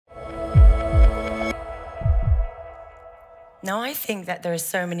Now, I think that there are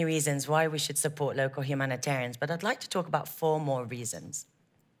so many reasons why we should support local humanitarians, but I'd like to talk about 4 more reasons.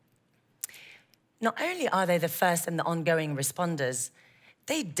 Not only are they the first and the ongoing responders,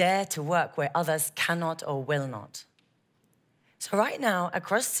 they dare to work where others cannot or will not. So right now,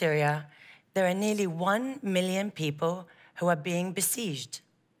 across Syria, there are nearly 1 million people who are being besieged,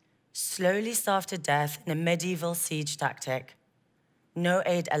 slowly starved to death in a medieval siege tactic, no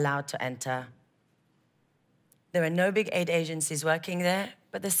aid allowed to enter. There are no big aid agencies working there,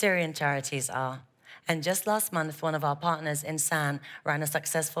 but the Syrian charities are. And just last month, one of our partners in SAN ran a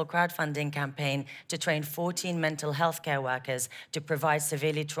successful crowdfunding campaign to train 14 mental health care workers to provide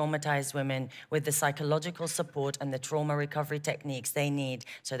severely traumatized women with the psychological support and the trauma recovery techniques they need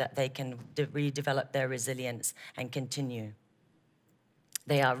so that they can redevelop their resilience and continue.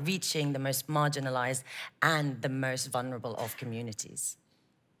 They are reaching the most marginalized and the most vulnerable of communities.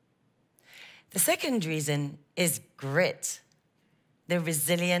 The second reason is grit, the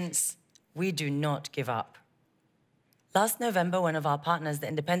resilience. We do not give up. Last November, one of our partners, the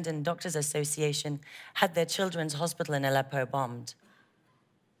Independent Doctors Association, had their children's hospital in Aleppo bombed.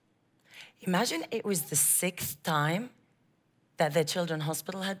 Imagine it was the 6th time that their children's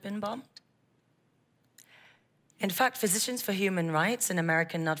hospital had been bombed. In fact, Physicians for Human Rights, an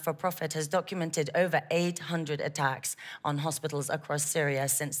American not-for-profit, has documented over 800 attacks on hospitals across Syria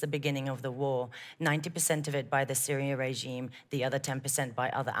since the beginning of the war, 90% of it by the Syria regime, the other 10% by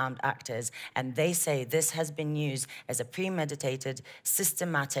other armed actors. And they say this has been used as a premeditated,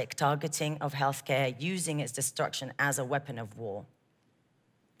 systematic targeting of healthcare, using its destruction as a weapon of war.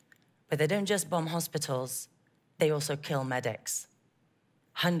 But they don't just bomb hospitals, they also kill medics.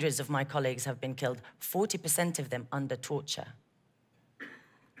 Hundreds of my colleagues have been killed, 40% of them under torture.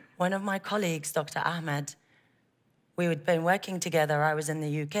 One of my colleagues, Dr. Ahmed, we had been working together. I was in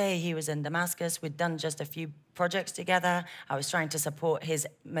the UK, he was in Damascus. We'd done just a few projects together. I was trying to support his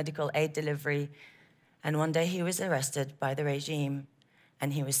medical aid delivery. And one day he was arrested by the regime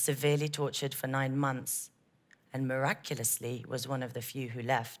and he was severely tortured for 9 months and miraculously was one of the few who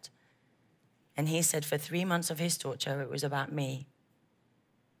left. And he said for 3 months of his torture, it was about me.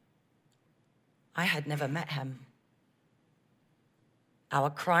 I had never met him. Our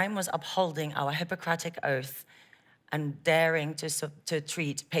crime was upholding our Hippocratic oath and daring to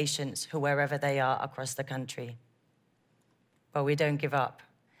treat patients wherever they are across the country. But we don't give up.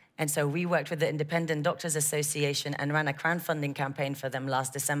 And so we worked with the Independent Doctors Association and ran a crowdfunding campaign for them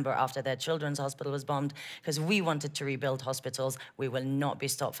last December after their children's hospital was bombed, because we wanted to rebuild hospitals. We will not be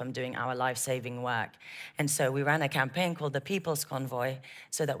stopped from doing our life-saving work. And so we ran a campaign called the People's Convoy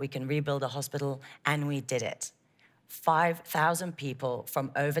so that we can rebuild a hospital, and we did it. 5,000 people from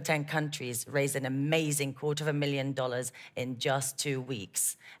over 10 countries raised an amazing $250,000 in just 2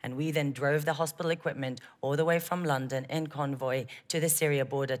 weeks. And we then drove the hospital equipment all the way from London in convoy to the Syria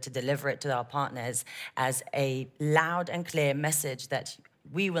border to deliver it to our partners as a loud and clear message that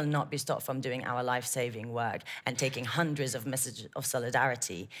we will not be stopped from doing our life-saving work and taking hundreds of messages of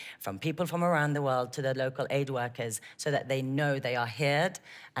solidarity from people from around the world to the local aid workers so that they know they are heard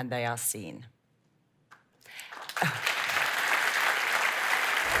and they are seen.